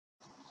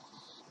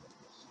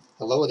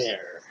Hello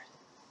there.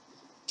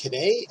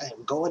 Today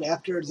I'm going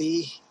after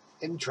the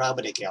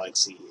Andromeda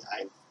Galaxy.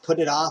 I've put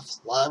it off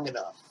long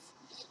enough.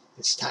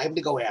 It's time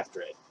to go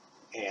after it.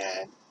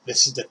 And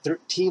this is the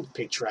 13th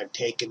picture I've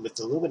taken with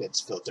the luminance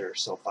filter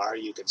so far.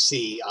 You can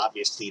see,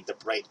 obviously, the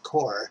bright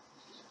core.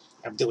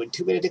 I'm doing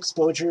 2-minute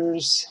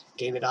exposures.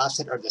 Gain and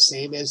offset are the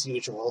same as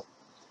usual.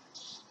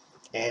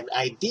 And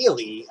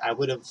ideally, I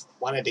would have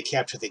wanted to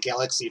capture the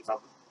galaxy from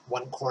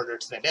one corner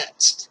to the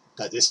next,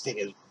 because this thing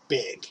is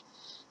big.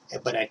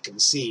 But I can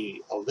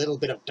see a little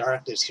bit of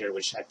darkness here,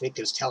 which I think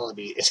is telling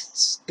me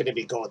it's going to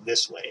be going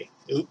this way.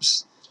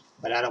 Oops.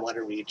 But I don't want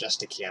to readjust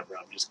the camera.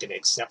 I'm just going to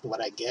accept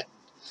what I get.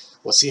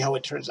 We'll see how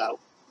it turns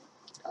out.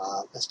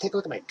 Let's take a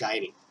look at my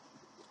guiding.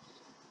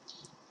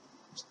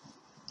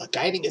 The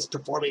guiding is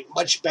performing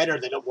much better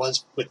than it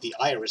was with the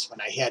iris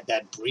when I had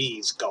that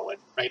breeze going.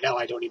 Right now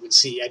I don't even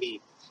see any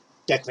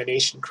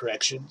declination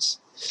corrections.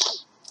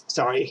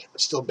 Sorry, I'm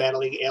still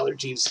battling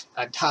allergies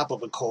on top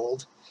of a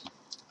cold.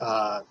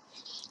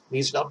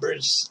 These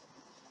numbers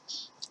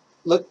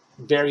look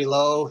very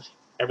low.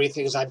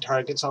 Everything's on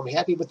target, so I'm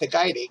happy with the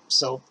guiding.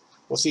 So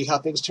we'll see how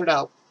things turn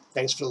out.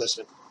 Thanks for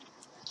listening.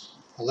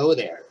 Hello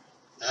there.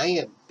 I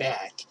am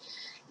back,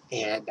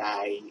 and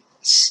I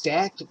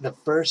stacked the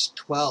first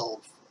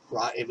 12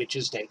 raw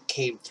images that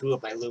came through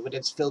of my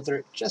luminance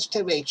filter just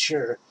to make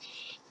sure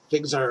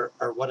things are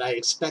what I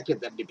expected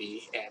them to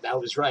be. And I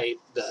was right.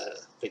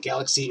 The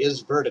galaxy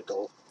is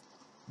vertical,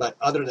 but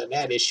other than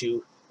that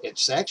issue,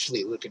 it's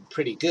actually looking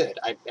pretty good.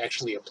 I've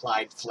actually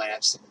applied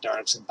flats and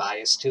darks and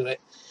bias to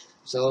it.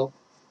 So,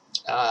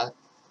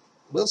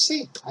 we'll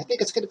see. I think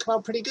it's going to come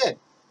out pretty good.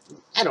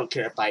 I don't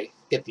care if I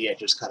get the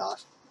edges cut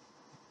off.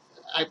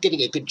 I'm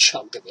getting a good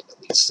chunk of it at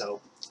least,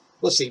 so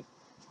we'll see.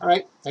 All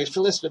right, thanks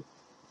for listening.